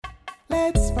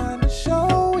Let's find a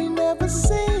show we never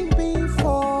seen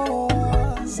before.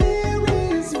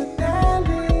 Series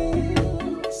finale.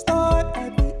 Start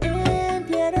at the end,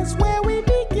 yeah, that's where we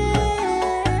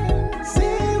begin.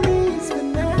 Series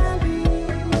finale.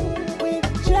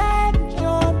 With Jack,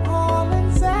 John, Paul,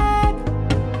 and Zach.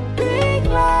 Big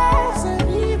laughs and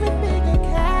even bigger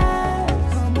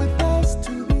cast. Come with us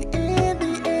to the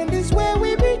end is where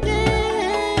we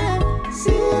begin.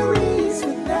 Series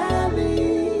finale.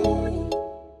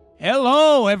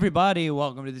 Hello, everybody.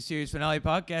 Welcome to the Series Finale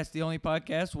Podcast, the only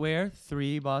podcast where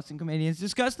three Boston comedians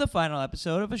discuss the final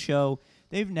episode of a show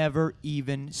they've never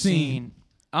even seen.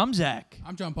 I'm Zach.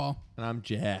 I'm John Paul. And I'm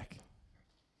Jack.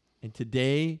 And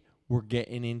today we're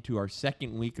getting into our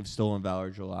second week of Stolen Valor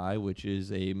July, which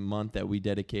is a month that we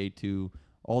dedicate to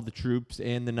all the troops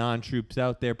and the non-troops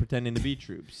out there pretending to be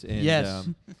troops. And, Yes.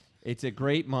 It's a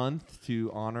great month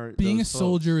to honor Being a those folks.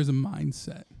 soldier is a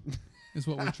mindset, is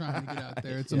what we're trying to get out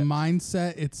there. It's a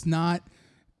mindset. It's not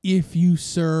if you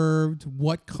served,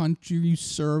 what country you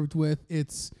served with.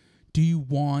 It's, do you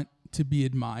want to be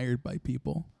admired by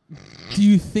people? Do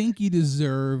you think you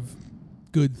deserve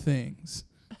good things?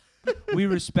 We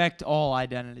respect all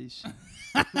identities.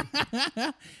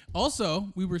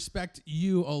 Also, we respect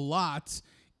you a lot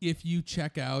if you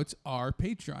check out our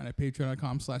Patreon at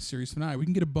patreon.com/seriesfinale. We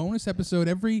can get a bonus episode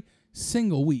every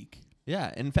single week.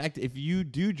 Yeah. In fact, if you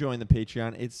do join the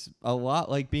Patreon, it's a lot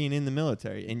like being in the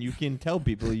military. And you can tell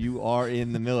people you are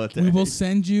in the military. We will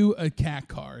send you a CAC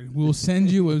card. We will send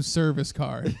you a service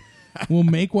card. We'll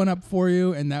make one up for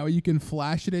you, and that way you can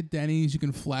flash it at Denny's. You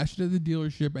can flash it at the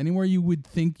dealership. Anywhere you would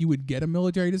think you would get a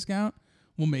military discount,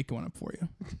 we'll make one up for you.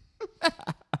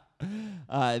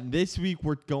 This week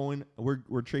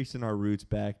we're tracing our roots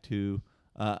back to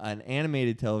an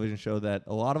animated television show that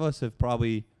a lot of us have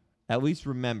probably at least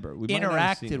remember. We might not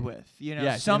have seen Interacted it. with,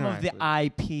 Yes, some of the interacted.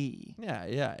 IP.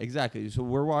 Yeah, exactly. So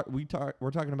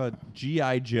we're talking about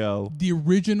G.I. Joe. The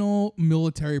original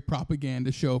military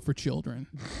propaganda show for children.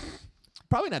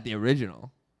 Probably not the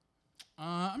original.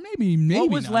 Maybe What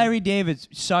was not. Larry David's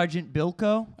Sergeant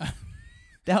Bilko?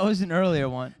 That was an earlier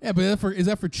one. Yeah, but is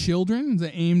that for children? Is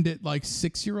that aimed at like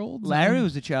 6-year-olds? Larry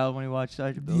was a child when he watched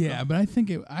Sergeant Bilko. Yeah, but I think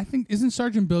isn't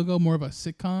Sergeant Bilko more of a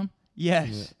sitcom?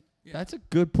 Yes. Yeah. That's a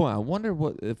good point. I wonder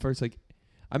what at first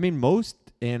most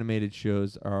animated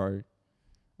shows are.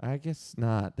 I guess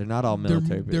not. They're not all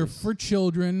military. They're based. for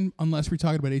children, unless we're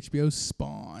talking about HBO's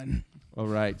Spawn. Oh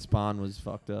right, Spawn was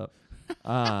fucked up.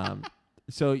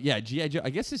 So yeah, G.I. Joe.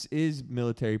 I guess this is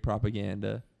military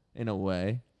propaganda in a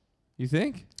way. You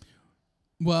think?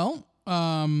 Well,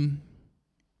 I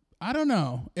don't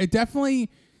know. It definitely.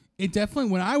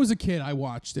 When I was a kid, I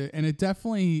watched it, and it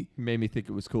definitely Made me think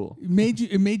it was cool. made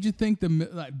you think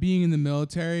being in the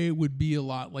military would be a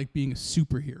lot like being a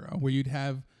superhero, where you'd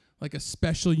have like a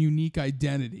special, unique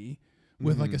identity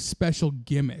with like a special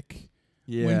gimmick.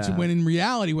 Yeah. When in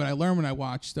reality, what I learned when I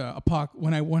watched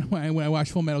when I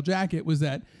watched Full Metal Jacket was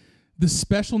that the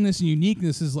specialness and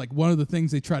uniqueness is like one of the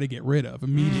things they try to get rid of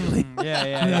immediately.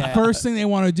 Yeah. The first thing they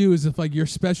want to do is if like you're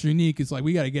special unique, it's like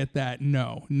we got to get that.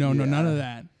 No, none of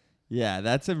that. Yeah,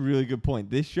 that's a really good point.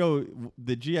 This show,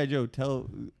 the G.I. Joe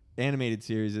animated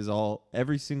series, is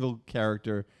every single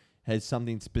character has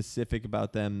something specific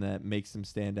about them that makes them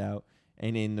stand out.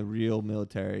 And in the real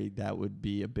military, that would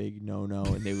be a big no-no,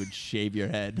 and they would shave your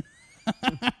head.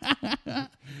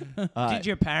 Did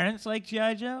your parents like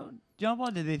G.I. Joe? John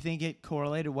Paul, did they think it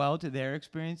correlated well to their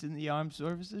experience in the armed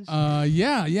services?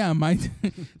 Yeah.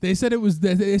 They said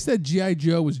they said G.I.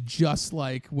 Joe was just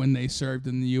like when they served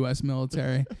in the U.S.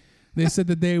 military. They said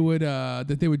that they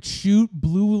would shoot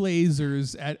blue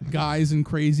lasers at guys in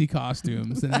crazy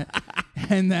costumes,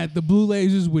 and that the blue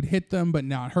lasers would hit them but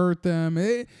not hurt them.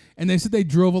 And they said they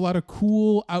drove a lot of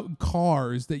cool out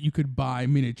cars that you could buy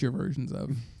miniature versions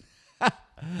of.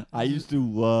 I used to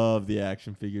love the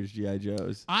action figures G.I.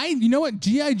 Joes. You know what,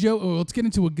 G.I. Joe. Let's get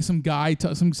into some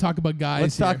talk about guys.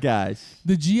 Let's talk guys.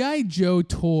 The G.I. Joe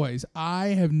toys I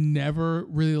have never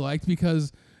really liked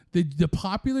because the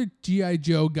popular G.I.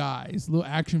 Joe guys, little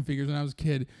action figures when I was a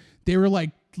kid, they were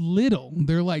like little.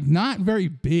 They're like not very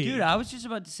big. Dude, I was just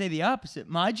about to say the opposite.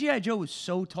 My G.I. Joe was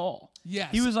so tall.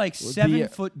 Yes. He was like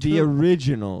 7'2". The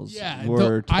originals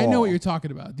were tall. I know what you're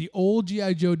talking about. The old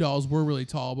G.I. Joe dolls were really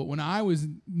tall, but when I was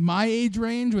my age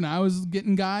range, when I was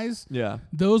getting guys,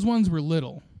 those ones were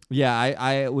little. Yeah,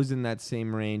 I was in that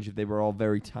same range. They were all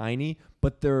very tiny,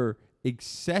 but their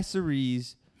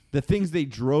accessories, the things they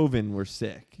drove in, were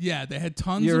sick. Yeah, they had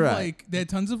tons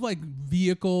of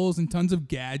vehicles and tons of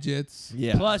gadgets.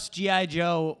 Yeah. Plus, G.I.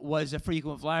 Joe was a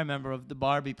frequent flyer member of the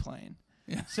Barbie plane.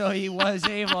 So he was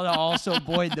able to also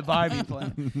avoid the Barbie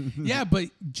plan. Yeah, but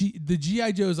the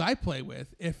G.I. Joes I play with,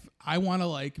 if I want to,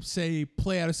 like, say,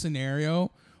 play out a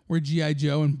scenario where G.I.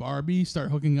 Joe and Barbie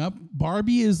start hooking up,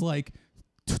 Barbie is like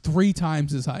 3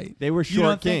 times his height. They were You don't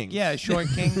short think, kings. short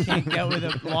king can't get with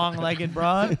a long-legged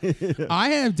broad. I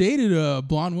have dated a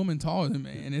blonde woman taller than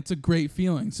me, and it's a great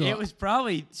feeling. So It was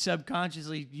probably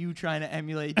subconsciously you trying to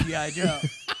emulate G.I. Joe.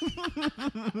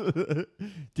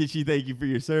 Did she thank you for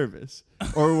your service,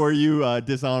 or were you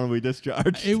dishonorably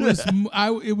discharged? it was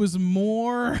it was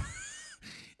more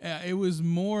it was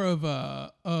more of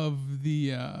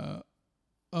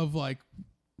like,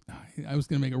 I was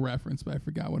gonna make a reference, but I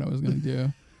forgot what I was gonna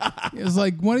do. It was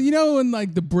like when when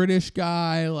like the British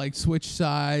guy like switched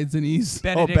sides and he's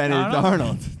Benedict Benedict Arnold?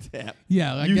 Arnold. Damn.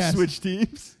 yeah, I You guess. switched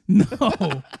teams. No,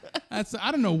 I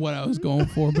don't know what I was going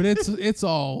for, but it's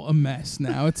all a mess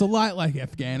now. It's a lot like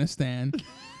Afghanistan.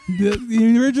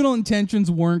 The original intentions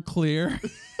weren't clear,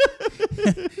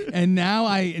 and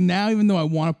now even though I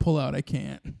want to pull out, I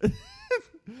can't.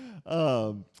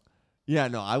 Yeah,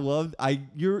 no,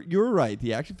 you're right.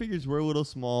 The action figures were a little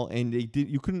small, and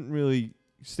you couldn't really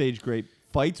stage great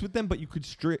fights with them, but you could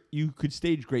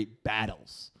stage great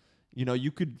battles.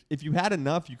 You could, if you had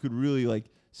enough, you could really like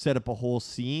set up a whole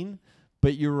scene.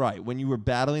 But you're right. When you were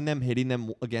battling them, hitting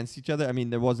them against each other, I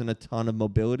mean, there wasn't a ton of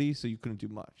mobility, so you couldn't do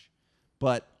much.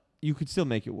 But you could still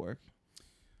make it work.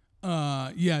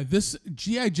 Yeah, this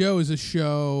G.I. Joe is a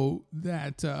show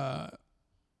that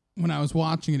when I was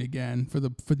watching it again for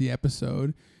the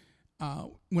episode,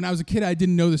 when I was a kid, I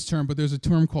didn't know this term, but there's a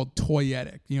term called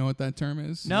toyetic. You know what that term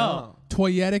is? No.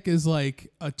 Toyetic is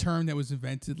like a term that was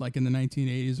invented like in the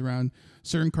 1980s around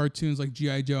certain cartoons like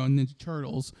G.I. Joe and Ninja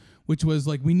Turtles, which was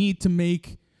like we need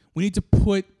to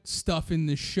put stuff in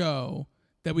the show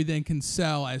that we then can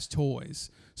sell as toys.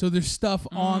 So there's stuff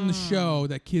on the show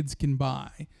that kids can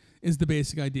buy is the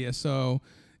basic idea. So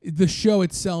the show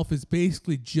itself is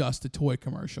basically just a toy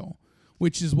commercial,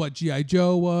 which is what G.I.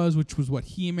 Joe was, which was what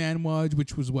He-Man was,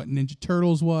 which was what Ninja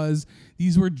Turtles was.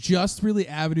 These were just really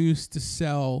avenues to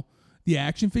sell the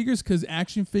action figures because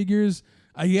action figures,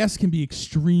 I guess, can be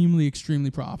extremely,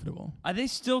 extremely profitable. Are they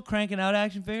still cranking out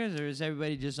action figures, or is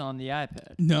everybody just on the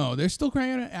iPad? No, they're still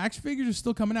cranking out. Action figures are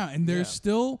still coming out, and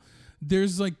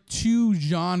there's like 2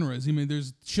 genres. I mean,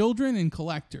 there's children and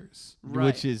collectors. Right.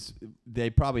 Which is, they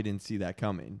probably didn't see that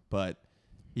coming. But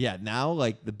yeah, now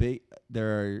like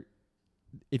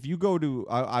if you go to,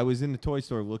 I was in the toy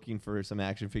store looking for some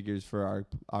action figures for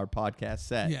our podcast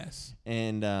set. Yes.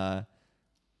 And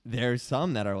there's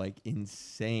some that are like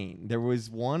insane. There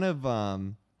was one of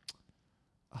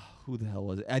who the hell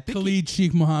was it? I think Khalid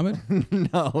Sheikh Mohammed.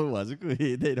 no, it wasn't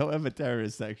Khalid. They don't have a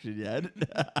terrorist section yet.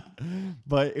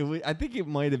 But I think it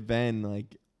might have been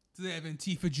like. Do they have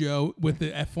Antifa Joe with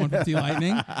the F-150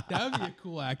 Lightning? That would be a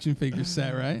cool action figure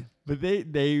set, right? But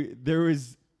there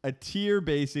was a tier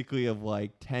basically of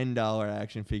like $10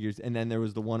 action figures, and then there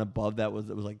was the one above that was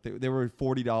like there were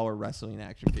 $40 wrestling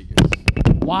action figures.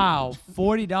 Wow,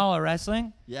 $40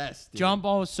 wrestling? Yes, dude. John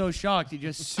Ball was so shocked he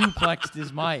just suplexed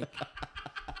his mic.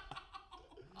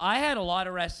 I had a lot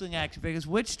of wrestling action figures.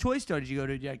 Which toy store did you go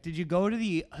to, Jack? Did you go to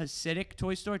the Hasidic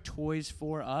toy store, Toys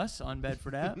for Us, on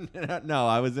Bedford Ave? No,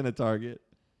 I was in a Target.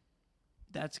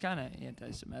 That's kind of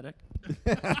anti-Semitic.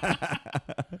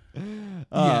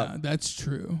 Yeah, that's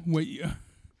true.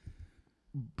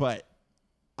 But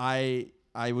I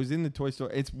was in the toy store.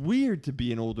 It's weird to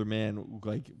be an older man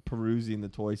like perusing the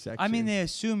toy section. I mean, they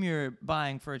assume you're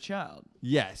buying for a child.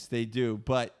 Yes, they do.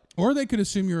 But Or they could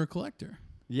assume you're a collector.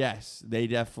 yes, they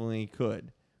definitely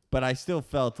could. But I still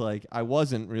felt like I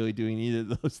wasn't really doing either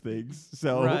of those things.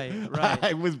 So Right.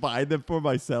 I was buying them for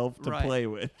myself to Right. play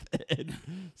with.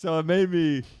 So it made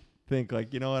me think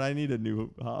like, you know what? I need a new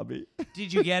hobby.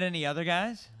 Did you get any other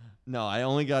guys? No, I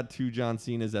only got 2 John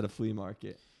Cena's at a flea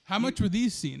market. How much were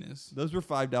these Cenas? Those were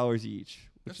 $5 each,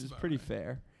 which That's is about pretty right.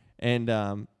 fair. And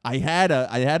I had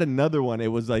another one. It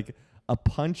was like a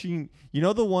punching. You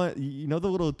know the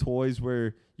little toys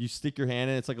where you stick your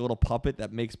hand in. It's like a little puppet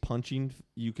that makes punching.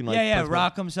 You can like Yeah,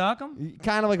 press Rock'em Sock'em.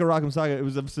 kind of like a Rock'em Sock'em. It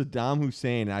was of Saddam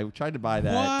Hussein. I tried to buy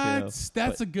that What? too.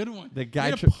 That's But a good one. the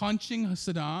guy punching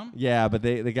Saddam. yeah, but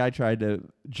the guy tried to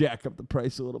jack up the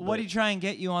price a little bit. What did he try and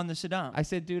get you on the Saddam? I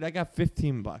said, dude, I got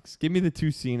 $15. Give me the 2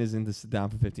 Cenas into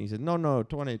Saddam for 15. He said, no,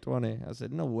 20. I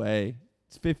said, no way.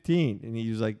 It's 15. And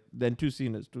he was like, then 2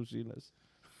 Cenas.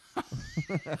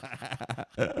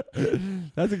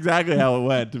 That's exactly how it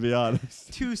went, to be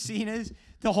honest. 2 Cenas.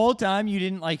 The whole time you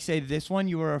didn't like say this one.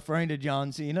 You were referring to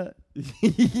John Cena,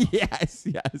 yes.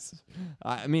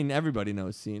 I mean, everybody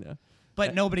knows Cena.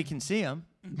 but nobody can see him.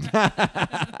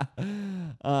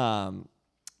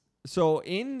 So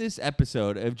in this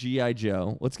episode of G.I.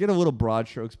 Joe, let's get a little broad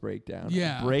strokes breakdown.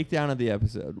 Yeah. Breakdown of the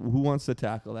episode. Who wants to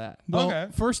tackle that? Well,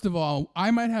 Okay. first of all, I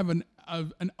might have an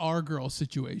our girl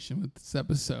situation with this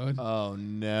episode. Oh,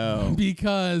 no.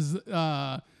 Because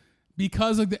of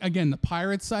the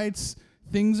pirate sites,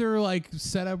 things are like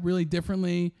set up really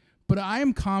differently. But I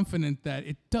am confident that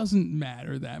it doesn't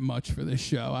matter that much for this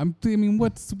show.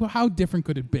 How different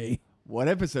could it be? What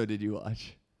episode did you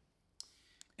watch?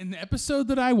 In the episode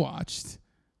that I watched,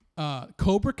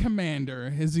 Cobra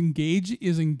Commander is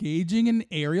engaging in an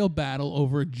aerial battle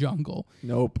over a jungle.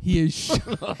 Nope. He is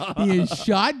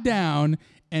shot down,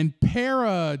 and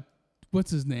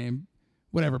what's his name?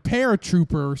 Whatever,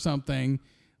 paratrooper or something.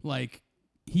 Like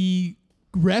he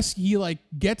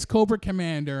gets Cobra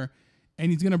Commander,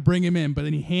 and he's gonna bring him in, but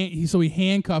then he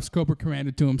handcuffs Cobra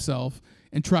Commander to himself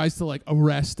and tries to like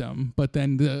arrest him. But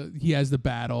then he has the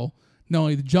battle. Not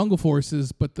only the jungle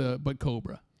forces, but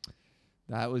Cobra.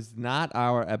 That was not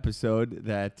our episode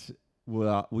that I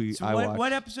watched.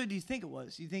 What episode do you think it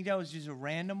was? You think that was just a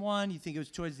random one? You think it was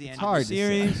towards the end of hard the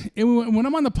to series? When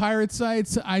I'm on the pirate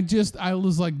sites, I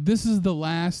was like, this is the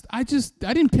last. I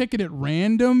didn't pick it at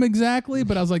random exactly,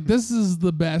 but I was like, this is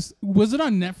the best. Was it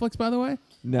on Netflix, by the way?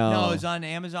 No. No, it was on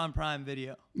Amazon Prime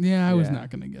Video. Yeah, I was Yeah. not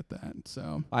gonna get that.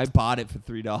 So I bought it for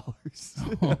 $3.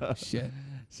 oh shit.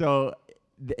 So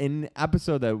in the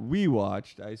episode that we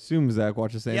watched, I assume Zach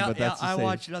watched the same, but that's the I same.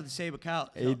 watched it on the Saber Couch.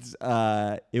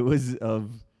 It was of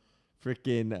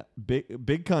freaking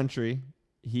big country.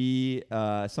 He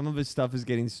some of his stuff is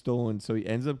getting stolen, so he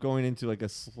ends up going into like a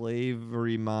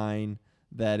slavery mine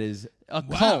that is a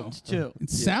Wow. cult too. It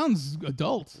sounds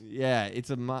adult. it's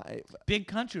a Big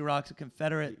Country rocks a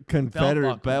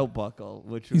Confederate belt buckle,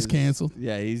 which He's was, canceled.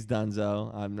 Yeah, he's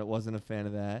donezo. I wasn't a fan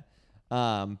of that.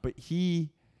 But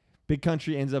Big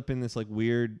Country ends up in this like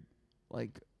weird,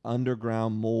 like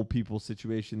underground mole people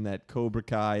situation that Cobra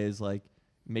Kai is like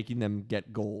making them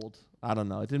get gold. I don't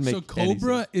know. It didn't make So any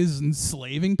Cobra sense. is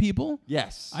enslaving people?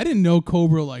 Yes. I didn't know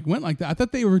Cobra like went like that. I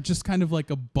thought they were just kind of like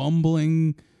a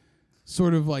bumbling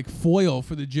sort of like foil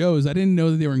for the Joes. I didn't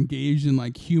know that they were engaged in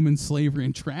like human slavery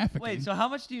and trafficking. Wait, so how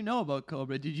much do you know about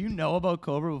Cobra? Did you know about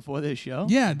Cobra before this show?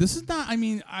 Yeah, this is not. I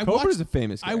mean, Cobra's a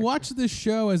famous I character. watched this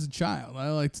show as a child.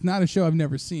 It's not a show I've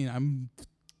never seen. I'm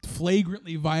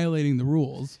flagrantly violating the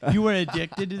rules. You were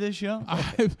addicted to this show?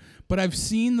 But I've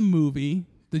seen the movie,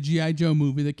 the G.I. Joe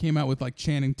movie that came out with like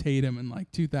Channing Tatum in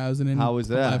like 2011. How was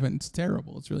that? It's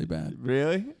terrible. It's really bad.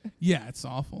 Really? Yeah, it's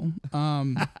awful.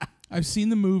 I've seen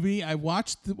the movie. I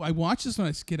watched this when I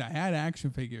was a kid. I had action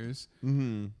figures.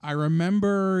 Mm-hmm. I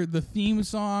remember the theme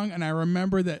song, and I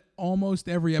remember that almost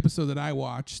every episode that I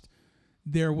watched,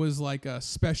 there was like a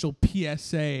special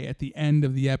PSA at the end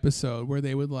of the episode where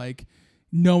they would like,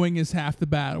 knowing is half the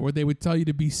battle, where they would tell you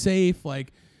to be safe,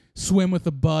 like swim with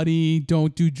a buddy,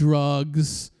 don't do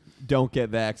drugs, Don't get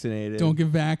vaccinated. don't get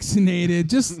vaccinated,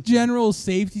 just general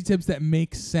safety tips that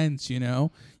make sense, you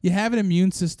know? You have an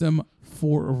immune system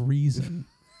for a reason.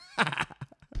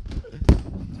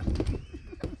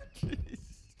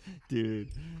 Dude,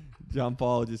 John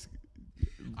Paul just...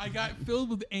 I got filled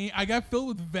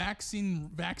with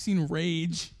vaccine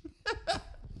rage.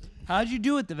 How'd you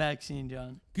do with the vaccine,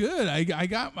 John? Good. I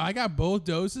got both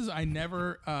doses. I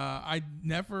never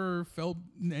felt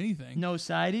anything. No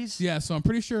sideys? Yeah, so I'm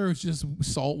pretty sure it was just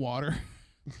salt water.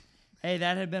 Hey,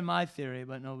 that had been my theory,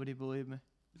 but nobody believed me.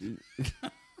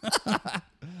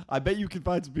 I bet you can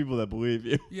find some people that believe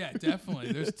you. Yeah,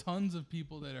 definitely. There's tons of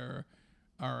people that are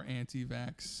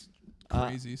anti-vax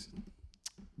crazies.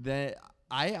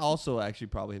 I also actually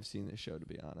probably have seen this show, to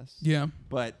be honest. Yeah.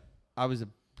 But I was a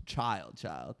child.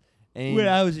 And When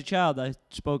I was a child, I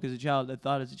spoke as a child. I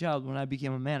thought as a child. When I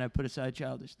became a man, I put aside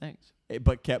childish things.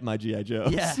 but kept my G.I.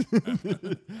 Joes. Yeah.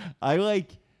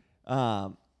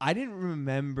 I didn't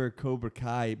remember Cobra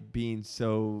Kai being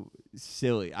so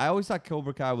silly. I always thought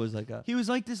Cobra Kai was like a... He was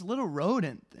like this little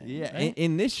rodent thing. Yeah, right?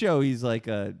 in this show, he's like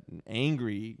an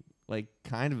angry, like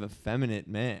kind of effeminate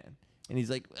man. And he's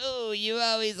like, Oh, you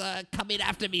always coming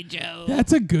after me, Joe.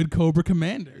 That's a good Cobra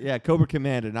Commander. yeah, Cobra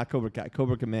Commander, not Cobra Kai,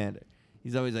 Cobra Commander.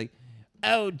 He's always like,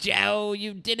 Oh, Joe,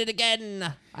 you did it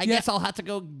again. I guess I'll have to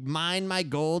go mine my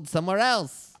gold somewhere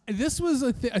else. This was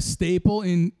a staple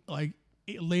in like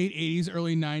late 80s,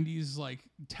 early 90s like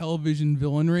television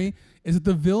villainry. Is that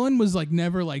the villain was like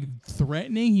never like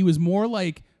threatening. He was more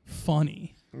like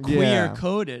funny. queer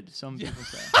coded. Some people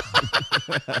say.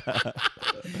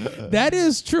 That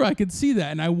is true. I could see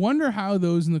that, and I wonder how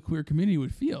those in the queer community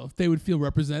would feel. If they would feel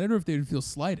represented or if they would feel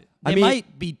slighted. They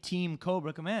might be Team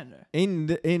Cobra Commander.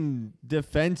 In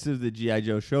defense of the G.I.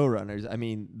 Joe showrunners, I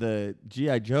mean, the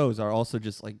G.I. Joes are also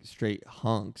just like straight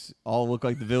hunks. All look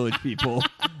like the Village People.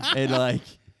 And like,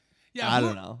 I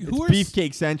don't know. It's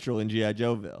Beefcake Central in G.I.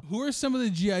 Joeville. Who are some of the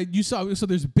G.I. you saw? So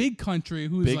there's Big Country,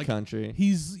 who's Big like Country.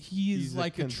 He's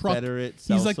like a Confederate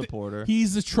truck. self-supporter.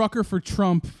 He's the trucker for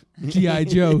Trump G.I.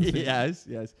 Joe. Yes.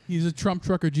 He's a Trump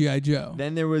trucker G.I. Joe.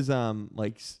 Then there was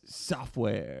like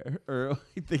software or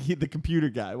the computer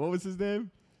guy. What was his name?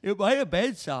 It might have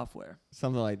been software.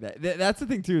 Something like that. That's the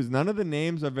thing too, is none of the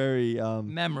names are very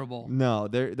memorable. No,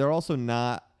 they're also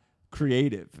not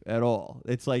creative at all.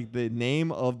 It's like the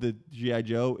name of the G.I.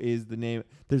 Joe is the name.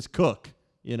 There's Cook,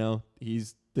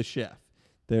 he's the chef.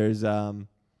 There was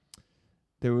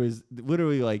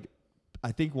literally like,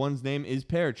 I think one's name is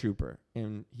Paratrooper,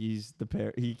 and he's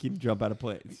he can jump out of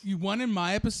planes. One in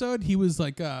my episode, he was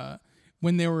like,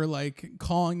 when they were like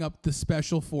calling up the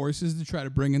special forces to try to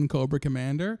bring in Cobra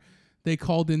Commander, they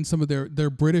called in some of their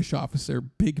British officer,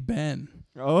 Big Ben.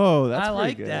 Oh, that's I pretty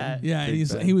like good. that. Yeah,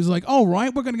 he was like, all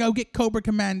right, we're going to go get Cobra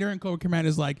Commander. And Cobra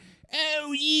Commander's like,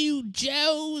 oh, you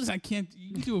Joes. You can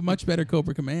do a much better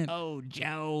Cobra Commander. Oh,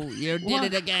 Joe, you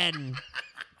did it again.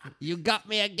 You got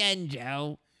me again,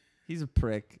 Joe. He's a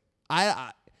prick.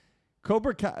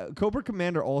 Cobra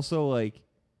Commander also, like,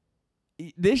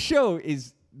 this show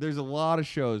is, there's a lot of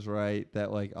shows, right,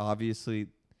 that, like, obviously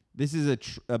this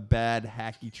is a bad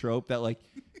hacky trope that, like,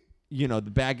 the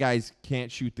bad guys can't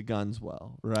shoot the guns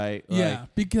well, right? Yeah,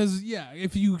 because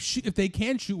if they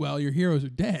can't shoot well, your heroes are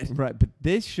dead. Right, but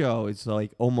this show is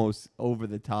like almost over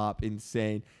the top,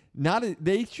 insane.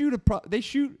 They shoot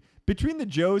between the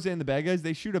Joes and the bad guys,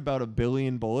 they shoot about 1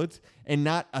 billion bullets, and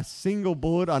not a single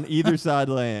bullet on either side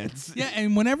lands. Yeah,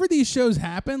 and whenever these shows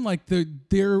happen, like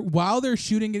while they're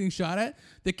shooting, getting shot at,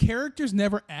 the characters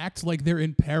never act like they're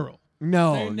in peril.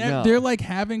 No, they're like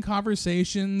having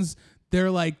conversations. They're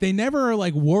like, they never are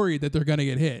like worried that they're gonna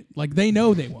get hit. Like they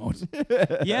know they won't.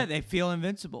 Yeah, they feel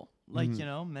invincible, like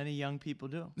many young people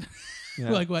do. Yeah.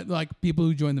 like people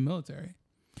who join the military.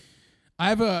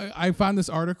 I found this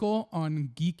article on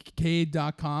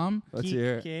geekcade.com. Let's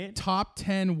hear it. Top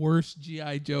 10 worst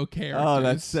G.I. Joe characters. Oh,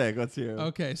 that's sick. Let's hear it.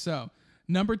 Okay, so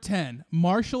number 10,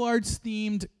 martial arts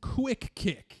themed Quick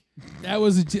Kick. That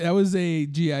was a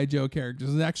G.I. Joe character.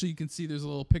 So actually, you can see there's a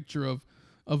little picture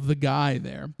of the guy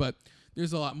there, but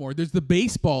there's a lot more. There's the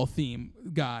baseball theme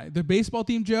guy. The baseball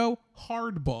theme Joe,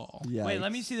 Hardball. Yikes. Wait,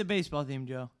 let me see the baseball theme,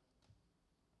 Joe.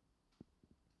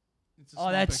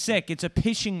 Oh, that's sick. It's a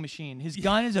pitching machine. His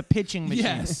gun is a pitching machine.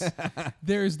 Yes.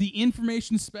 There's the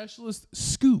information specialist,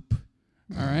 Scoop.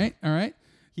 All right.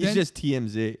 He's just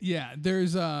TMZ. Yeah. There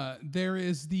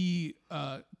is the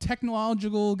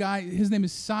technological guy. His name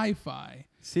is Sci-Fi.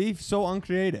 See, so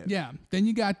uncreative. Yeah. Then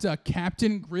you got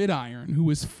Captain Gridiron, who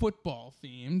is football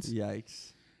themed.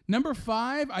 Yikes. Number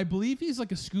 5, I believe he's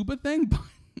like a scuba thing, but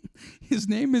his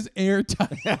name is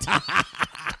Airtight.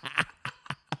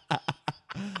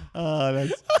 Oh,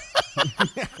 that's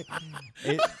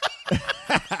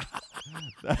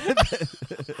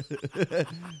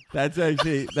that's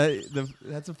actually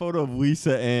that's a photo of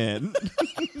Lisa Ann.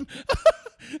 Can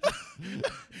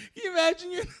you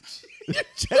imagine you're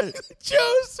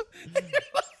Joe's?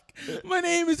 My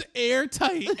name is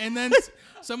Airtight, and then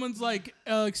someone's like,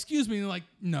 "Excuse me," and like,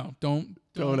 "No, don't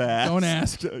ask. Don't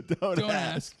ask. Don't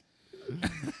ask."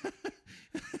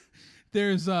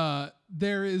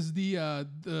 There is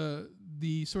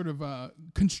the sort of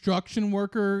construction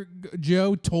worker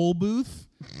Joe Toll Booth.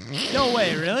 No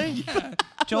way, really? Yeah.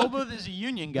 Toll Booth is a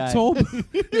union guy.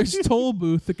 There's Toll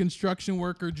Booth, the construction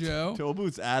worker Joe. Toll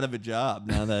Booth's out of a job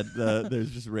now that there's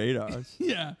just radars.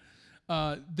 Yeah.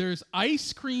 There's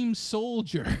Ice Cream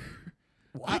Soldier.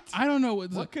 What? I don't know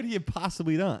what could he have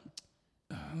possibly done?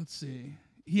 Let's see.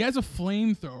 He has a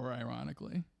flamethrower,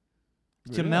 ironically.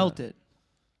 To melt it.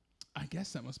 I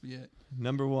guess that must be it.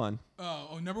 Number 1.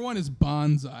 Oh, number 1 is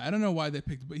Bonsai. I don't know why they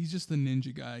picked it, but he's just the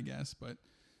ninja guy, I guess. But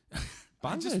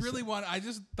I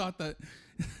just thought that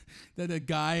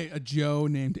a Joe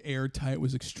named Airtight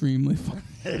was extremely funny.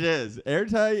 It is.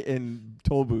 Airtight and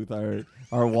Toll Booth are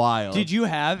wild. Did you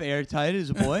have Airtight as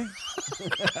a boy?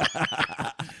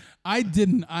 I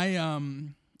didn't. I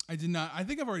did not. I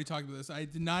think I've already talked about this. I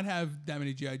did not have that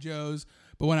many G.I. Joes,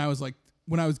 but when I was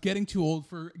getting too old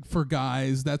for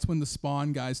guys, that's when the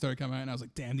Spawn guys started coming out, and I was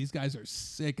like, damn, these guys are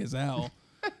sick as hell.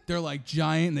 They're like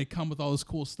giant, and they come with all this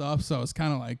cool stuff, so I was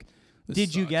kind of like, This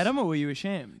Did you sucks. get them or were you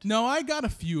ashamed? No, I got a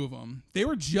few of them. They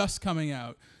were just coming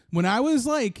out. When I was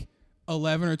like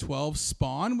 11 or 12,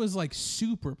 Spawn was like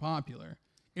super popular.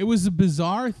 It was a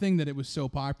bizarre thing that it was so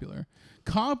popular.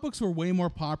 Comic books were way more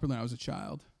popular when I was a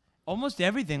child. Almost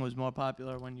everything was more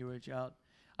popular when you were a child.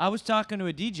 I was talking to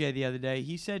a DJ the other day.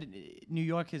 He said New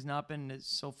York has not been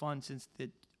so fun since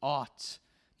the aughts.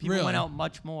 People Really? went out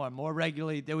much more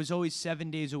regularly. There was always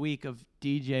 7 days a week of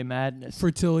DJ madness.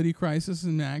 Fertility crisis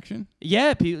in action.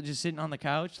 Yeah, people just sitting on the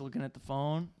couch looking at the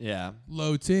phone. Yeah.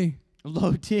 Low T.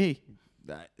 Low T.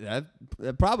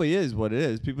 That probably is what it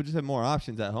is. People just have more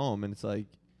options at home, and it's like,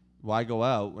 why go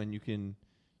out when you can,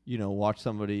 watch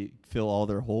somebody fill all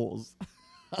their holes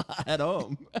at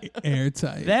home?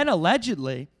 Airtight. Then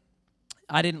allegedly,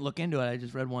 I didn't look into it. I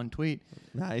just read one tweet.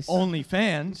 Nice.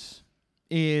 OnlyFans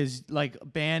is like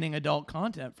banning adult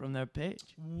content from their page.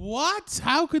 What?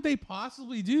 How could they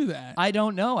possibly do that? I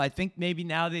don't know. I think maybe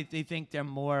now they think they're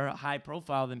more high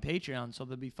profile than Patreon, so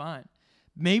they'll be fine.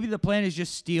 Maybe the plan is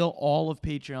just steal all of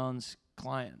Patreon's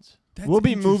clients. That's We'll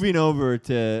be interesting. moving over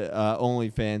to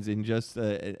OnlyFans in just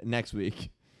next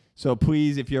week. So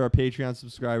please, if you're a Patreon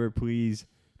subscriber, please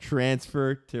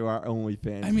transfer to our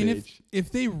OnlyFans I mean, page.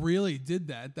 if they really did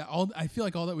that, I feel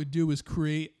like all that would do is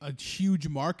create a huge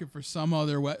market for some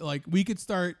other like we could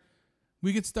start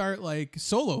like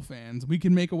solo fans. We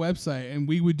could make a website and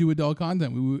we would do adult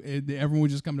content. Everyone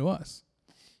would just come to us.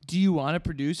 Do you want to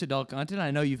produce adult content? I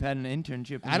know you've had an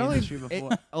internship in I the don't industry even, before.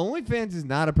 OnlyFans is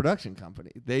not a production company.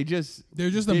 They're just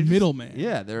a middleman.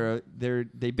 Yeah,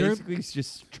 they basically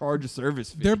just charge a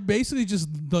service fee. They're basically just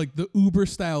like the Uber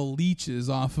style leeches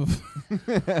off of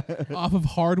off of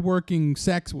hardworking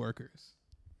sex workers.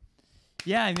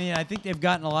 Yeah, I mean, I think they've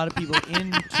gotten a lot of people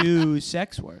into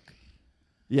sex work.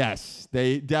 Yes,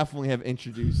 they definitely have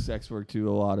introduced sex work to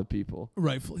a lot of people.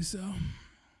 Rightfully so.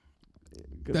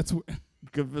 Good, That's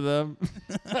good for them.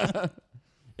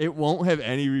 It won't have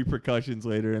any repercussions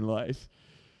later in life.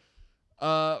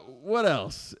 What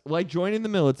else? Like joining the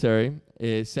military,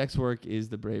 sex work is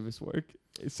the bravest work.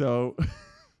 So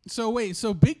wait.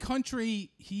 So Big Country,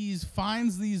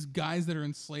 finds these guys that are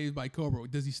enslaved by Cobra.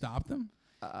 Does he stop them?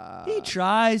 He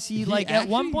tries. He at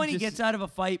one actually point he just- gets out of a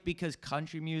fight because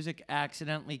country music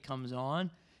accidentally comes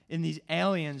on, and these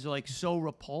aliens are like so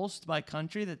repulsed by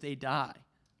country that they die.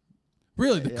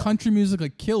 Really, the country music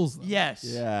like kills them. Yes.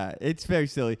 yeah, it's very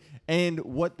silly. And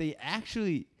what they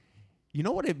actually,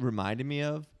 what it reminded me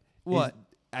of? What? Is,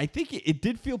 I think it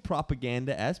did feel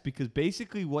propaganda-esque because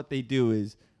basically what they do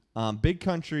is Big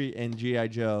Country and G.I.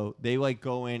 Joe, they like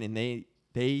go in and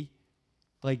they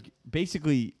like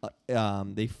basically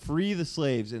they free the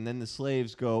slaves and then the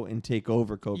slaves go and take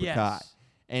over Cobra Yes. Kai.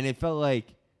 And it felt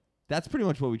like that's pretty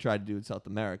much what we tried to do in South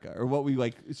America, or what we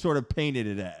like sort of painted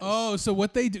it as. Oh, so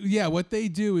what they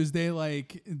do is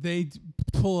they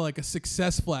pull like a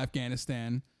successful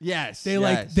Afghanistan. Yes. They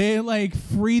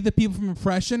free the people from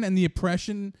oppression, and the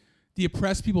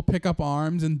oppressed people pick up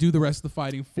arms and do the rest of the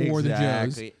fighting for the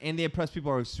Joes. And the oppressed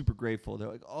people are super grateful. They're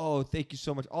like, "Oh, thank you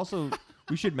so much." Also,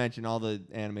 we should mention all the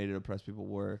animated oppressed people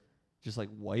were just like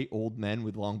white old men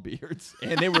with long beards,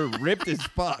 and they were ripped as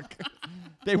fuck.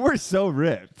 They were so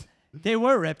ripped. They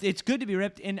were ripped. It's good to be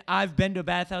ripped, and I've been to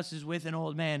bathhouses with an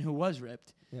old man who was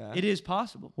ripped. Yeah. It is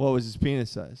possible. What was his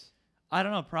penis size? I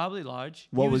don't know, probably large.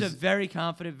 What He was a was- very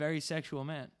confident, very sexual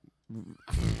man.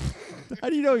 How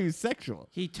do you know he was sexual?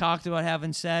 He talked about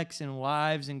having sex and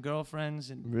wives and girlfriends,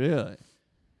 and Really?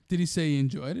 Did he say he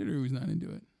enjoyed it or he was not into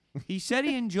it? he said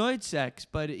he enjoyed sex,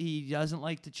 but he doesn't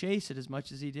like to chase it as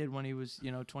much as he did when he was,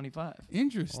 25.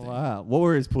 Interesting. Wow. What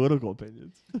were his political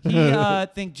opinions? He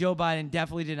think Joe Biden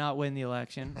definitely did not win the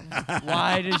election.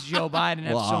 Why does Joe Biden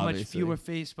have Well, so much obviously. fewer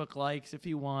Facebook likes if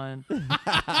he won?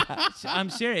 I'm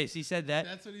serious. He said that.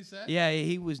 That's what he said? Yeah,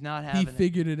 he was not He having it.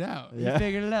 figured it out. He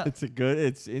figured it out.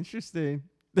 It's interesting.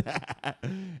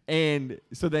 And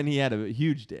so then he had a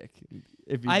huge dick.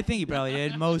 I think he probably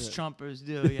did. Most Trumpers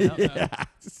do,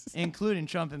 including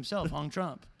Trump himself, hung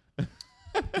Trump.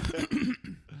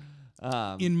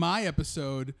 In my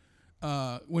episode,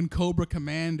 when Cobra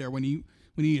Commander, when he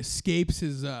escapes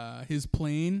his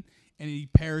plane and he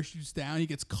parachutes down, he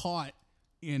gets caught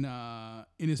in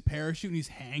his parachute and he's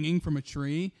hanging from a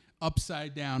tree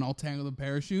upside down, all tangled in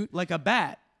parachute. Like a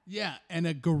bat. Yeah, and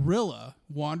a gorilla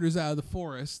wanders out of the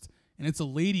forest, and it's a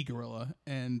lady gorilla,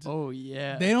 and Oh,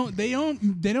 yeah. they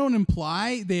don't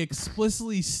imply, they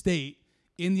explicitly state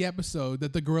in the episode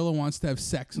that the gorilla wants to have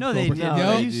sex. No, with they Cobra did. Commander.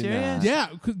 Are they you do serious? not.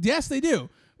 Yeah, yes, they do.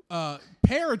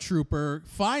 Paratrooper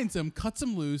finds him, cuts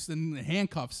him loose, and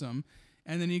handcuffs him.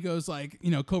 And then he goes like,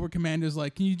 Cobra Commander's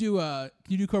like, can you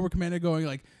do Cobra Commander going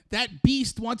like, that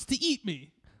beast wants to eat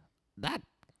me? that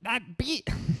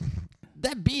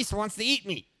beast wants to eat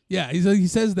me. Yeah, he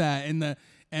says that, and the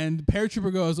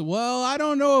paratrooper goes, "Well, I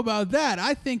don't know about that.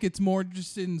 I think it's more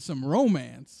just in some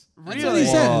romance." That's what he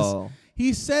says. Whoa.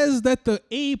 He says that the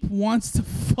ape wants to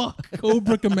fuck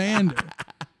Cobra Commander.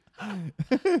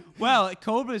 Well,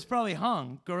 Cobra is probably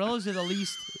hung. Gorillas are the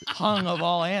least hung of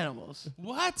all animals.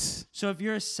 What? So if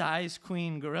you're a size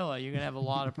queen gorilla, you're gonna have a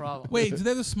lot of problems. Wait, do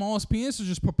they have the smallest penis or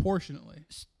just proportionately?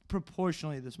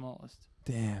 Proportionally the smallest.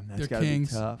 Damn, that's They're gotta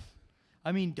kings. be tough.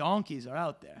 I mean, donkeys are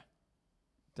out there.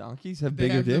 Donkeys have They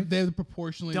bigger have dicks? they have the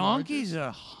proportionally Donkeys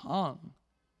are hung.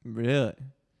 Really?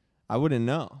 I wouldn't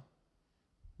know.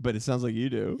 But it sounds like you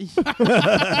do.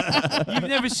 You've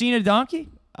never seen a donkey?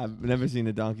 I've never seen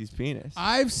a donkey's penis.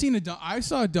 I've seen I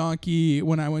saw a donkey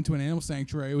when I went to an animal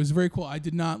sanctuary. It was very cool. I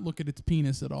did not look at its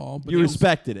penis at all. But You it was-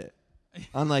 respected it.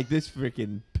 Unlike this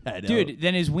freaking pedo. Dude,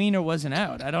 then his wiener wasn't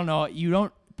out. I don't know. You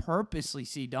don't purposely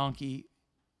see donkey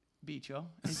bicho.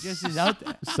 It just is out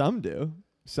there. Some do.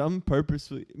 Some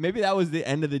purposefully. Maybe that was the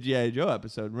end of the G.I. Joe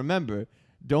episode. Remember,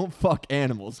 don't fuck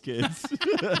animals, kids.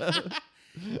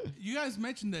 You guys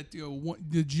mentioned that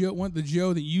the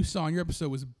Joe that you saw in your episode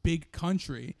was Big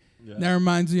Country. Yeah. That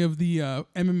reminds me of the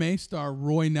MMA star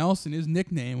Roy Nelson. His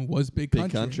nickname was Big Country.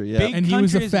 Big country, yeah. Big And he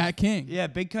was a Country is fat king. Yeah,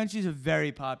 Big Country is a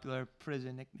very popular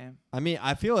prison nickname. I mean,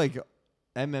 I feel like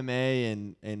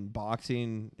MMA and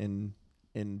boxing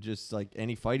and just like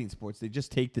any fighting sports, they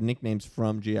just take the nicknames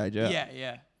from G.I. Joe.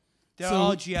 Yeah. They're So-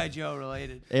 all G.I. Joe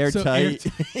related. Airtight.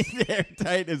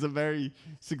 Airtight is a very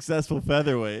successful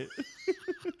featherweight.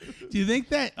 Do you think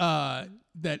that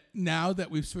that now that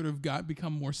we've sort of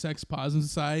become more sex positive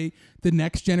society, the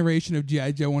next generation of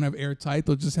G.I. Joe won't have airtight?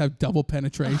 They'll just have double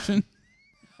penetration.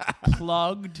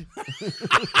 Plugged.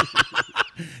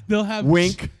 They'll have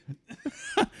Wink.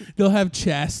 They'll have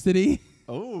chastity.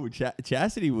 Oh,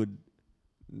 chastity would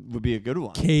be a good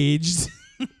one. Caged.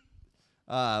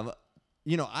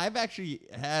 I've actually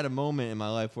had a moment in my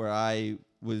life where I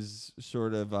was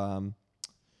sort of, I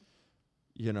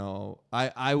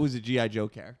was a G.I. Joe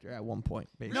character at one point.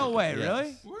 Basically. No way, Yes.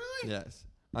 really? Really? Yes.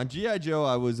 On G.I. Joe,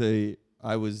 I was a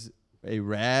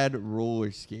rad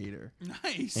roller skater,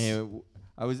 Nice. and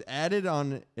I was added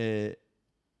on.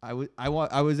 I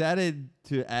was added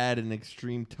to add an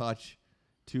extreme touch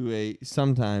to a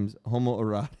sometimes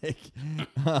homoerotic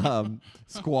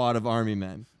squad of army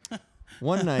men.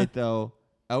 One night, though,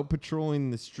 out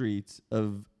patrolling the streets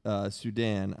of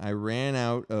Sudan, I ran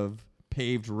out of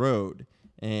paved road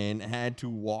and had to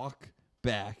walk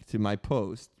back to my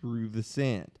post through the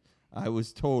sand. I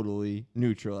was totally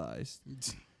neutralized.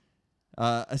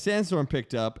 A sandstorm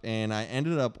picked up, and I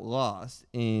ended up lost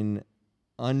in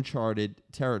uncharted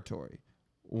territory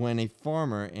when a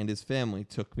farmer and his family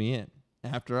took me in.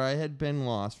 After I had been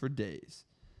lost for days,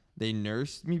 they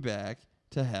nursed me back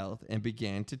to health and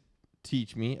began to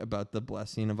teach me about the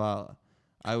blessing of Allah.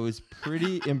 I was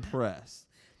pretty impressed.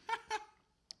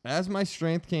 As my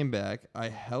strength came back, I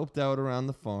helped out around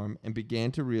the farm and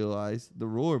began to realize the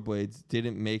rollerblades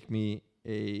didn't make me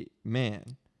a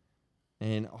man,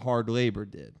 and hard labor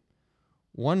did.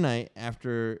 One night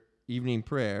after evening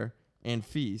prayer and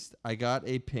feast, I got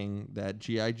a ping that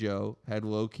G.I. Joe had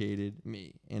located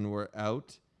me and were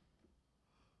out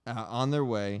on their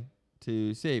way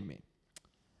to save me.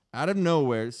 Out of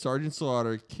nowhere, Sergeant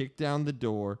Slaughter kicked down the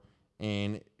door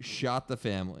and shot the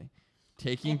family,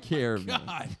 taking care of me.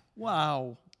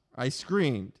 Wow. I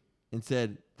screamed and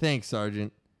said, "Thanks,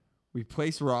 Sergeant." We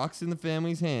placed rocks in the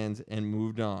family's hands and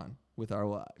moved on with our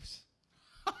lives.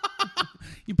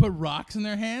 You put rocks in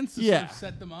their hands to sort Yeah. of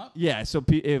set them up? Yeah, so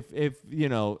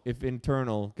if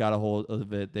internal got a hold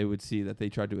of it, they would see that they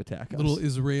tried to attack us. Little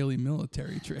Israeli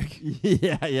military trick.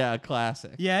 yeah,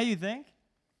 classic. Yeah, you think?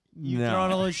 You No.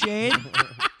 throwing a little shade?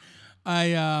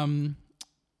 I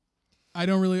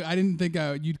didn't think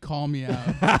you'd call me out.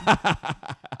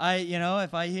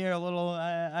 If I hear a little,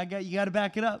 you got to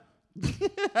back it up.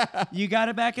 You got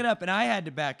to back it up, and I had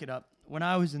to back it up when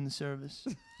I was in the service.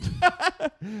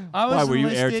 Why, were you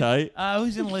enlisted. airtight? I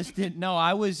was enlisted. No,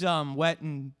 I was wet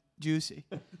and juicy.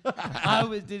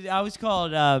 I was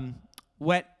called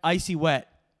Icy Wet,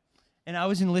 and I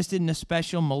was enlisted in a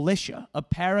special militia, a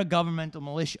para-governmental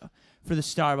militia for the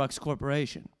Starbucks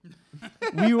Corporation.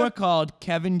 We were called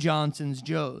Kevin Johnson's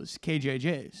Joes,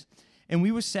 KJJs, and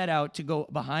we were set out to go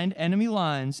behind enemy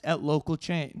lines at local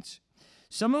chains.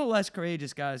 Some of the less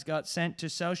courageous guys got sent to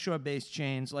South Shore-based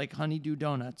chains like Honeydew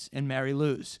Donuts and Mary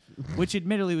Lou's, which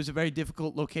admittedly was a very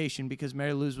difficult location because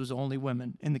Mary Lou's was only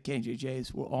women and the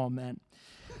KJJs were all men.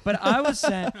 But I was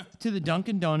sent to the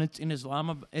Dunkin Donuts in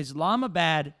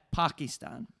Islamabad,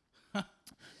 Pakistan.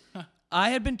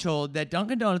 I had been told that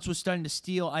Dunkin' Donuts was starting to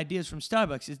steal ideas from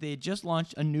Starbucks as they had just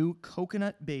launched a new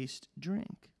coconut-based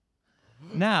drink.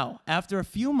 Now, after a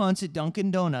few months at Dunkin'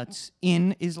 Donuts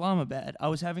in Islamabad, I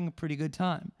was having a pretty good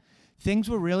time. Things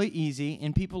were really easy,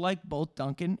 and people liked both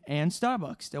Dunkin' and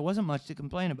Starbucks. There wasn't much to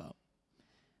complain about.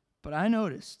 But I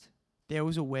noticed there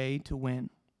was a way to win.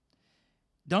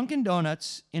 Dunkin'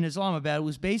 Donuts in Islamabad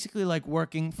was basically like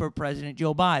working for President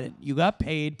Joe Biden. You got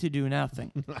paid to do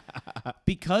nothing.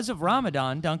 Because of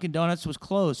Ramadan, Dunkin' Donuts was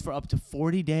closed for up to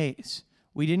 40 days.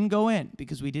 We didn't go in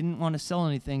because we didn't want to sell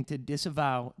anything to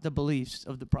disavow the beliefs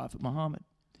of the Prophet Muhammad.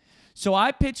 So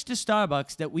I pitched to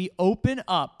Starbucks that we open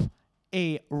up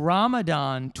a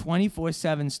Ramadan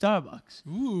 24/7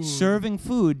 Starbucks, serving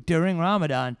food during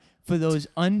Ramadan for those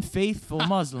unfaithful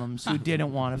Muslims who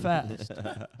didn't want to fast.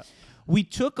 We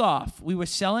took off. We were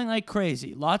selling like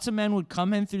crazy. Lots of men would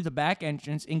come in through the back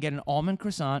entrance and get an almond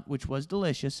croissant, which was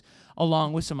delicious,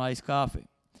 along with some iced coffee.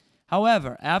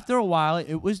 However, after a while,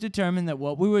 it was determined that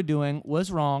what we were doing was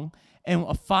wrong, and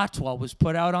a fatwa was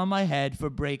put out on my head for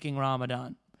breaking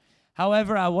Ramadan.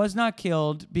 However, I was not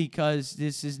killed because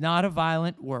this is not a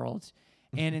violent world,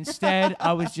 and instead,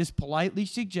 I was just politely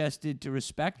suggested to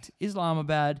respect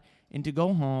Islamabad and to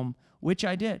go home, which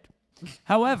I did.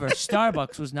 However,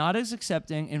 Starbucks was not as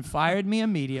accepting and fired me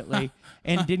immediately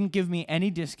and didn't give me any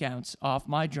discounts off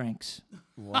my drinks.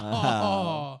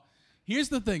 Oh, here's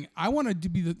the thing. I want to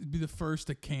be the first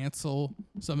to cancel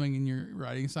something in your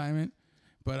writing assignment,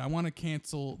 but I want to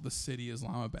cancel the city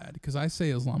Islamabad because I say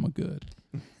Islamabad.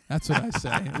 That's what I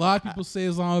say. A lot of people say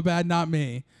Islamabad, not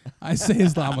me. I say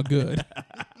Islamabad.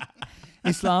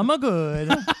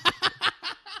 Islamabad.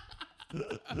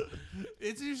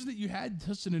 It's interesting that you had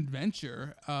such an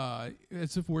adventure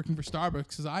as if working for Starbucks,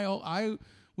 because I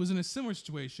was in a similar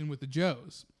situation with the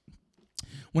Joes.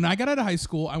 When I got out of high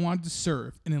school, I wanted to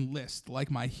serve and enlist like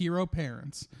my hero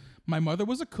parents. My mother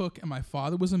was a cook and my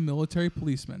father was a military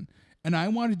policeman, and I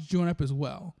wanted to join up as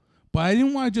well. But I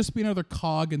didn't want to just be another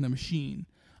cog in the machine.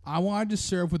 I wanted to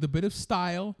serve with a bit of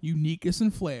style, uniqueness,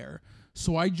 and flair,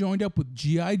 so I joined up with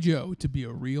G.I. Joe to be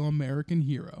a real American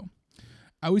hero.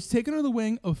 I was taken under the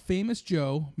wing of famous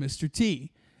Joe, Mr.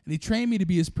 T, and he trained me to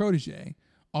be his protege,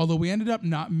 although we ended up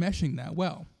not meshing that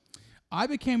well. I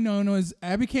became known as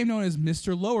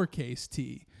Mr. Lowercase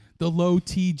T, the low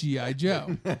T G.I.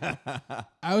 Joe.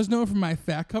 I was known for my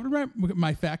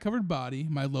fat-covered body,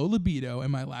 my low libido,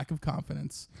 and my lack of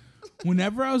confidence.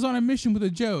 Whenever I was on a mission with the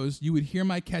Joes, you would hear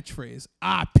my catchphrase,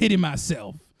 "I pity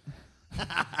myself."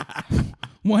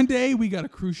 One day, we got a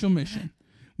crucial mission.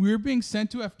 We were being sent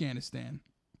to Afghanistan.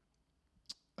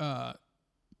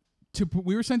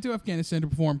 We were sent to Afghanistan to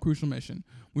perform a crucial mission.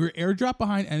 We were airdropped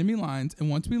behind enemy lines, and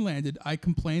once we landed, I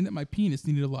complained that my penis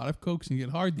needed a lot of coaxing to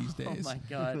get hard these days. Oh my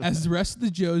God. As the rest of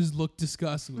the Joes looked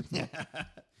disgusted with me.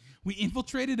 We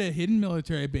infiltrated a hidden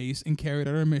military base and carried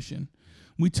out our mission.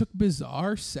 We took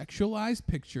bizarre sexualized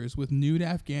pictures with nude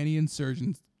Afghani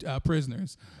insurgents,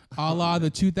 prisoners, a la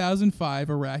the 2005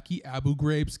 Iraqi Abu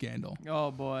Ghraib scandal. Oh,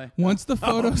 boy. Once the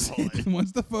photos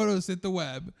hit the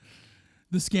web,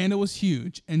 the scandal was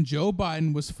huge, and Joe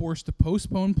Biden was forced to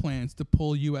postpone plans to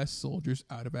pull U.S. soldiers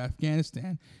out of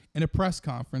Afghanistan in a press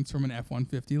conference from an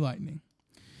F-150 Lightning.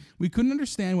 We couldn't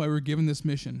understand why we were given this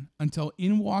mission until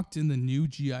in walked in the new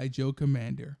G.I. Joe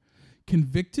commander,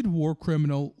 convicted war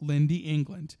criminal Lindy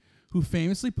England, who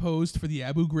famously posed for the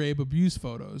Abu Ghraib abuse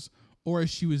photos, or as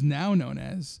she was now known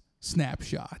as,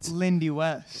 Snapshot. Lindy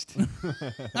West.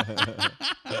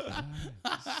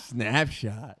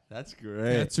 Snapshot. That's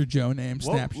great. That's her Joe name,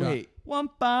 Whoa, Snapshot. Wait, 1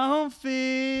 pound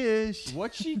fish.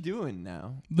 what's she doing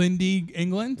now? Lindy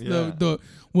England. Yeah.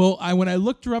 When I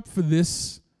looked her up for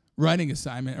this writing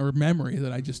assignment or memory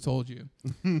that I just told you,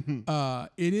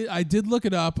 I did look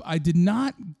it up. I did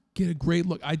not get a great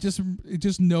look. It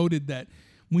just noted that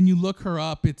when you look her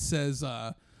up, it says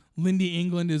Lindy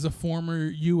England is a former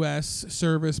U.S.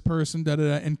 service person,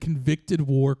 and convicted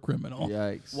war criminal.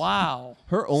 Yikes. Wow.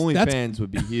 Her OnlyFans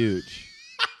would be huge.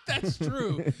 That's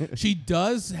true. She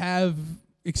does have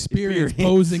experience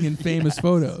posing in famous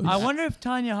photos. I wonder if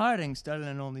Tanya Harding started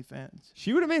an OnlyFans.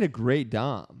 She would have made a great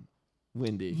Dom,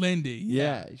 Lindy. Lindy.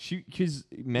 Yeah, because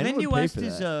men Lindy would pay West for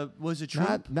that. was a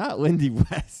troop. Not Lindy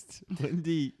West.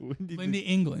 Lindy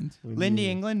England. Lindy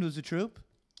England was a troop.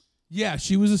 Yeah,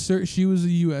 she was a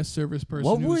U.S. service person.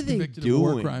 What who were was they convicted of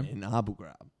war doing crime. in Abu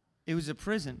Ghraib? It was a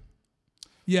prison.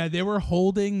 Yeah, they were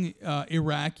holding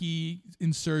Iraqi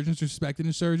insurgents, suspected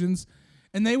insurgents,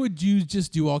 and they would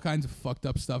just do all kinds of fucked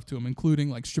up stuff to them, including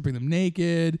like stripping them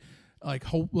naked,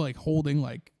 holding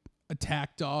like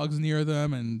attack dogs near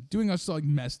them, and doing all like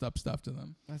messed up stuff to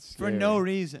them. That's For no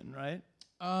reason, right?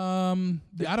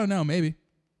 I don't know. Maybe.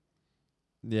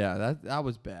 Yeah, that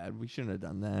was bad. We shouldn't have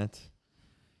done that.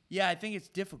 Yeah, I think it's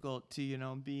difficult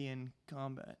to, be in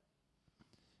combat.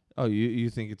 Oh, you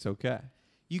think it's okay?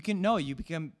 You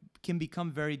can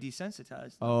become very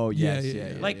desensitized. Oh, Yeah, yes, yeah, yeah.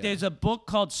 yeah. Like there's a book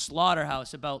called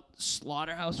Slaughterhouse about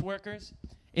slaughterhouse workers,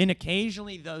 and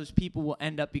occasionally those people will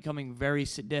end up becoming very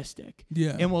sadistic.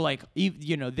 Yeah. And will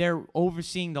they're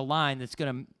overseeing the line that's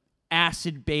gonna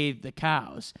acid bathe the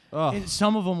cows. Ugh. And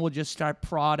some of them will just start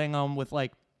prodding them with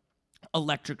like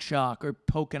electric shock or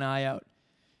poke an eye out.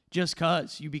 Just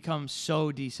cause you become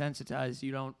so desensitized,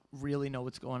 you don't really know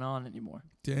what's going on anymore.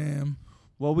 Damn.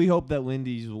 Well, we hope that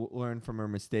Lindy's learned from her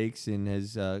mistakes and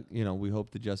has, we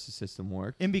hope the justice system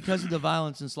works. And because of the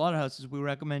violence in slaughterhouses, we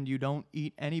recommend you don't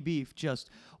eat any beef, just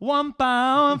 1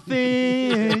 pound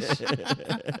fish.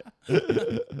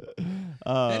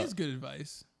 That is good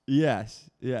advice. Yes.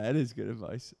 Yeah, it is good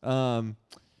advice.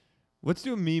 Let's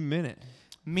do a meme minute.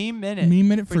 Meme minute. Meme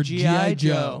minute for G.I.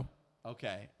 Joe.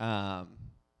 Okay.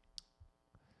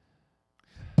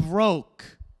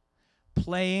 Broke.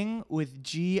 Playing with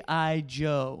G.I.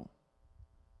 Joe.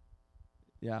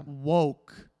 Yeah.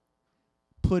 Woke.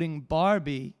 Putting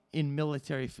Barbie in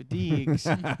military fatigues.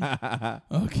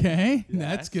 Okay.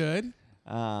 That's good.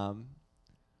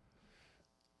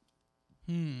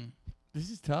 This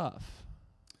is tough.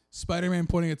 Spider-Man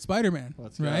pointing at Spider-Man.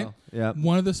 Let's right? go. Yep.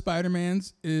 One of the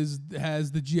Spider-Mans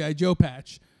has the G.I. Joe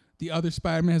patch. The other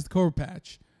Spider-Man has the Cobra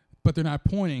patch. But they're not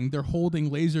pointing. They're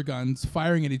holding laser guns,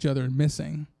 firing at each other and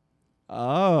missing.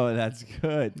 Oh, that's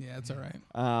good. Yeah, it's all right.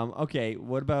 Okay,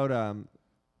 what about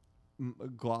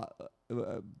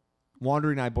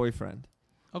Wandering Eye Boyfriend?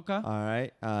 Okay. All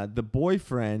right. The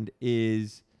boyfriend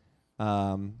is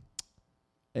a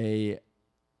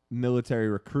military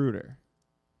recruiter.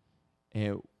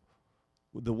 And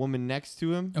the woman next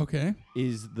to him Okay.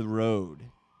 is the road.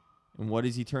 And what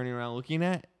is he turning around looking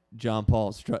at? John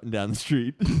Paul strutting down the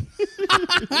street.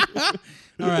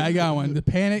 All right, I got one. The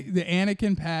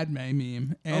Anakin Padme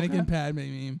meme. Anakin Padme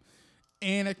meme.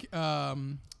 I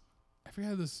forgot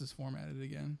how this is formatted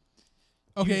again.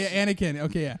 Okay, yeah, Anakin.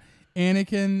 Okay, yeah.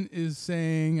 Anakin is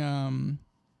saying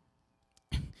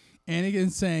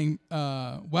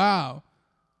wow,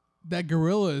 that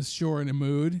gorilla is sure in a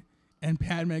mood. And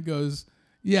Padme goes,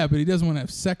 yeah, but he doesn't want to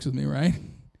have sex with me, right?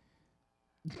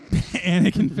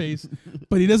 Anakin face.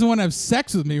 But he doesn't want to have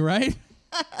sex with me, right?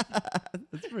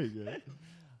 That's pretty good.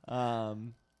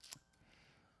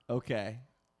 Okay.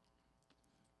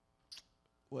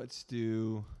 Let's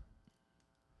do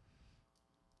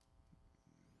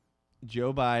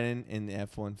Joe Biden in the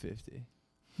F-150.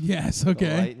 Yes, The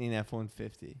okay. Lightning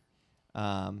F-150.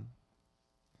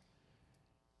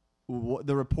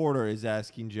 The reporter is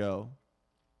asking Joe,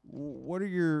 what are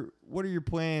your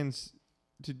plans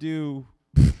to do?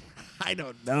 I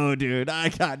don't know, dude. I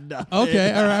got nothing.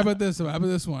 Okay, all right. How about this? How about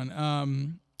this one?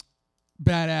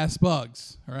 Badass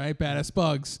Bugs. All right, Badass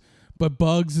Bugs. But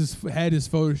Bugs' head is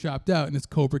photoshopped out, and it's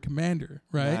Cobra Commander,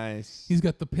 right? Nice. He's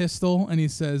got the pistol, and he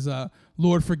says,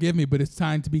 Lord, forgive me, but it's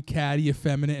time to be catty,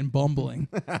 effeminate, and bumbling.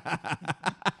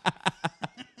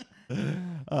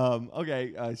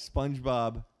 Okay,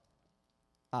 SpongeBob.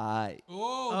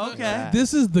 Oh, okay.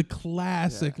 This is the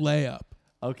classic layup.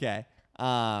 Okay.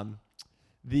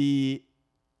 The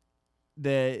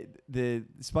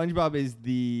SpongeBob is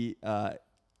the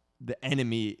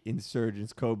enemy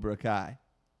insurgents, Cobra Kai.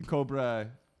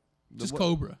 Cobra. Just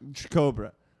Cobra.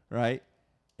 Cobra, right?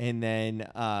 And then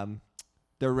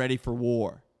they're ready for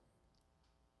war.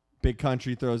 Big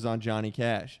Country throws on Johnny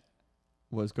Cash.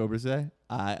 What does Cobra say?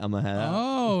 I'm going to head out.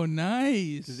 Oh,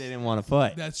 nice. Because they didn't want to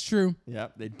fight. That's true.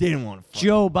 Yep, they didn't want to fight.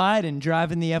 Joe Biden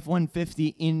driving the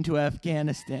F-150 into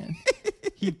Afghanistan.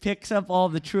 He picks up all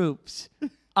the troops.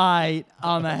 I'm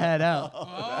a head out.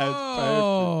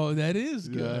 Oh, that is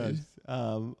good. Yes.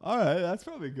 All right, that's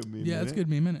probably a good meme. Yeah, that's good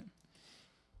meme,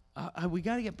 innit? We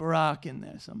got to get Barack in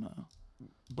there somehow.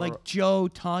 Like Joe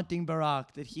taunting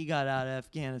Barack that he got out of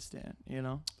Afghanistan,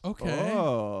 Okay.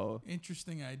 Oh.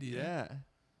 Interesting idea. Yeah.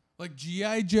 Like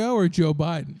G.I. Joe or Joe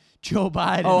Biden? Joe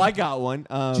Biden. Oh, I got one.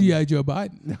 G.I. Joe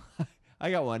Biden.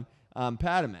 I got one.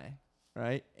 Padme,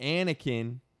 right?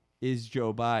 Anakin is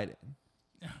Joe Biden.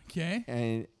 Okay.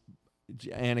 And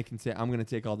Anakin said, I'm going to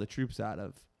take all the troops out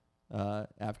of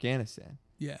Afghanistan.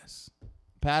 Yes.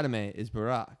 Padme is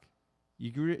Barack.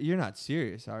 You're not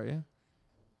serious, are you?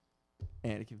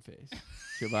 Anakin face.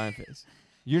 Joe Biden face.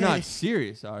 You're not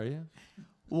serious, are you?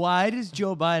 Why does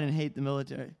Joe Biden hate the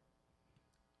military?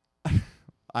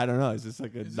 I don't know. Is this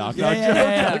like a knock-knock joke?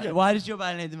 Yeah. Why does Joe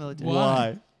Biden hate the military?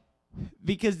 Why?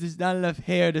 Because there's not enough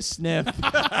hair to sniff.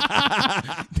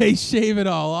 They shave it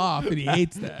all off, and he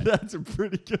hates that. That's a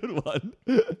pretty good one.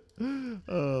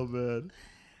 Oh man,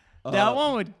 That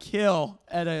one would kill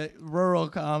at a rural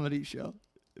comedy show.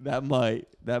 that might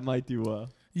do well.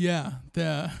 Yeah.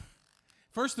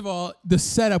 First of all, the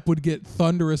setup would get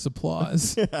thunderous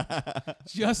applause.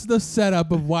 Just the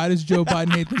setup of why does Joe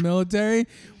Biden hate the military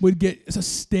would get a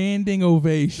standing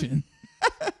ovation.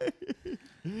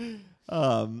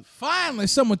 Finally,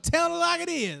 someone telling it like it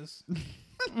is.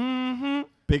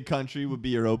 Big Country would be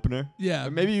your opener. Yeah.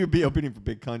 Or maybe you'd be opening for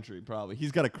Big Country. Probably.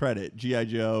 He's got a credit. G.I.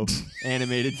 Joe,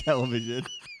 animated television.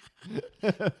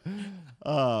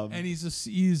 And he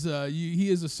is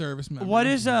a service member. What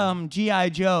does G.I.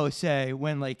 Joe say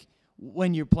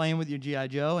when you're playing with your G.I.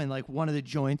 Joe and like one of the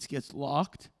joints gets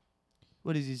locked?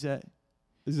 What does he say?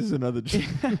 Is this another?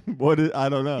 What is? I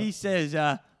don't know. He says,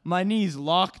 "My knee's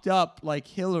locked up like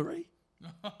Hillary."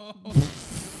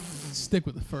 Stick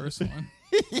with the first one.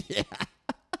 Yeah.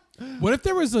 What if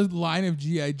there was a line of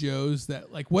G.I. Joes that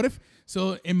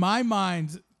so in my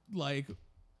mind, like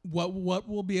what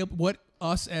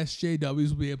us SJWs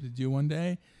will be able to do one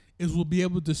day is we'll be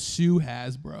able to sue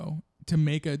Hasbro to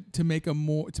make a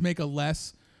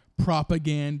less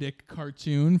propagandic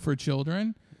cartoon for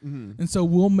children. Mm-hmm. And so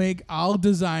I'll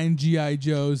design G.I.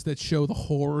 Joes that show the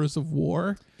horrors of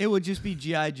war. It would just be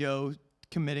G.I. Joe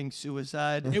committing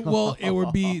suicide.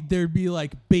 There'd be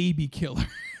like baby killer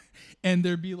and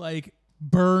there'd be like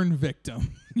burn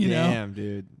victim, you know? Damn,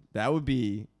 dude. That would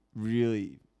be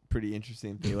really pretty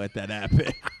interesting if they let that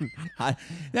happen.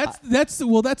 That's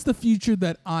the future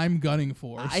that I'm gunning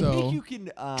for. I so think you can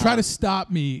try to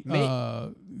stop me,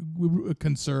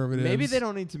 conservatives. Maybe they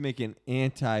don't need to make an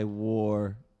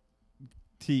anti-war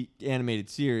animated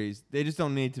series. They just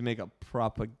don't need to make a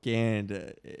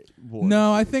propaganda war.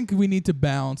 No, I think we need to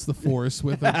balance the force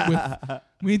with an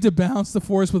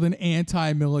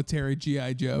anti-military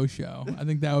G.I. Joe show. I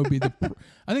think that would be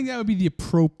the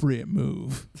appropriate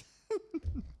move.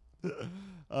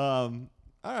 All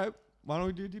right. Why don't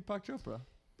we do Deepak Chopra?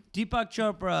 Deepak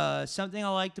Chopra, something I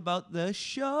liked about the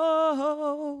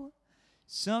show.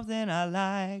 Something I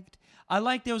liked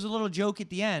there was a little joke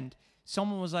at the end.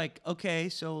 Someone was like, okay,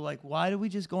 so like, why did we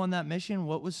just go on that mission?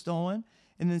 What was stolen?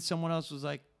 And then someone else was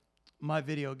like, my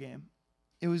video game.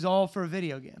 It was all for a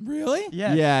video game. Really?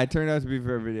 Yes. Yeah, it turned out to be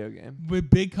for a video game. With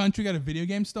Big Country got a video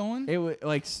game stolen? It was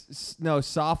like,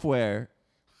 software.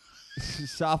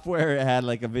 Software had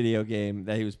like a video game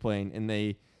that he was playing, and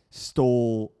they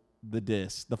stole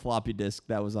the floppy disk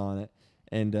that was on it.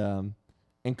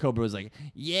 And Cobra was like,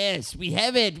 Yes, we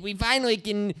have it. We finally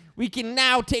can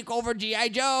now take over G.I.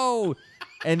 Joe.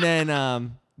 and then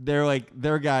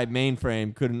their guy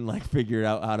Mainframe couldn't like figure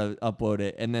out how to upload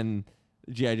it, and then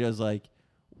G.I. Joe's like,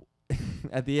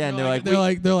 at the end they're like,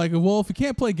 well, if we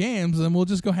can't play games, then we'll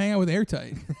just go hang out with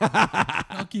Airtight.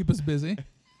 That'll keep us busy.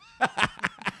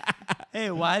 Hey,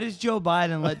 why does Joe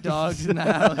Biden let dogs in the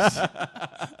house?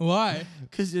 Why?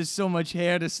 Because there's so much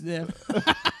hair to sniff.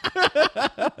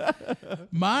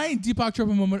 My Deepak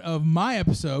Chopra moment of my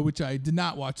episode, which I did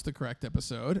not watch the correct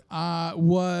episode,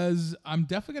 was I'm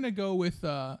definitely gonna go with.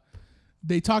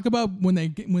 They talk about when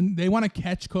they want to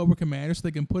catch Cobra Commander so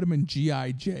they can put him in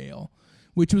GI jail,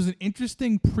 which was an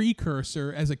interesting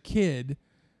precursor as a kid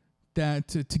that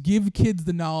to give kids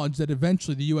the knowledge that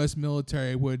eventually the U.S.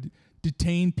 military would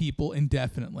detain people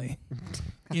indefinitely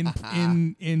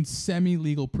in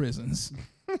semi-legal prisons.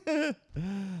 My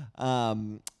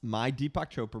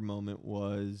Deepak Chopra moment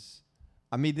was,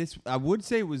 I would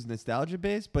say it was nostalgia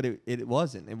based, but it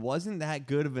wasn't. It wasn't that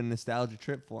good of a nostalgia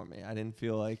trip for me. I didn't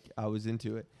feel like I was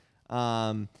into it.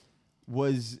 God,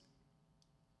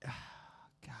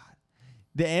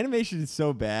 the animation is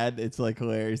so bad. It's like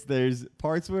hilarious. There's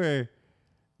parts where,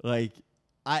 like,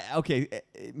 my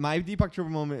Deepak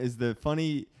Chopra moment is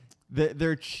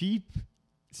they're cheap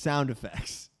sound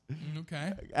effects.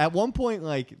 Okay. At one point,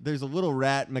 like, there's a little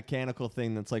rat mechanical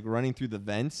thing that's like running through the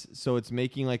vents, so it's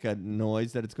making like a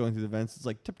noise that it's going through the vents. It's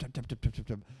like tip tip tip tip tip tip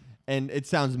tip, and it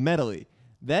sounds metally.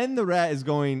 Then the rat is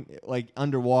going like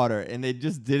underwater, and they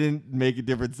just didn't make a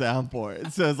different sound for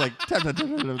it. So it's like tip tip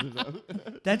tip tip tip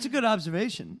tip. That's a good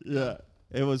observation. Yeah.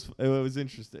 It was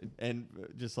interesting, and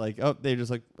just like, they're just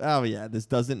like, oh yeah, this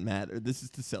doesn't matter. This is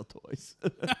to sell toys.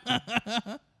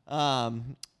 All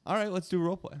right, let's do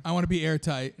roleplay. I want to be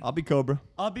Airtight. I'll be Cobra.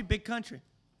 I'll be Big Country.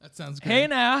 That sounds great. Hey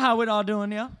now, how it all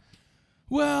doing, yeah?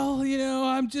 Well,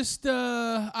 I'm just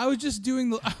I was just doing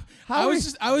the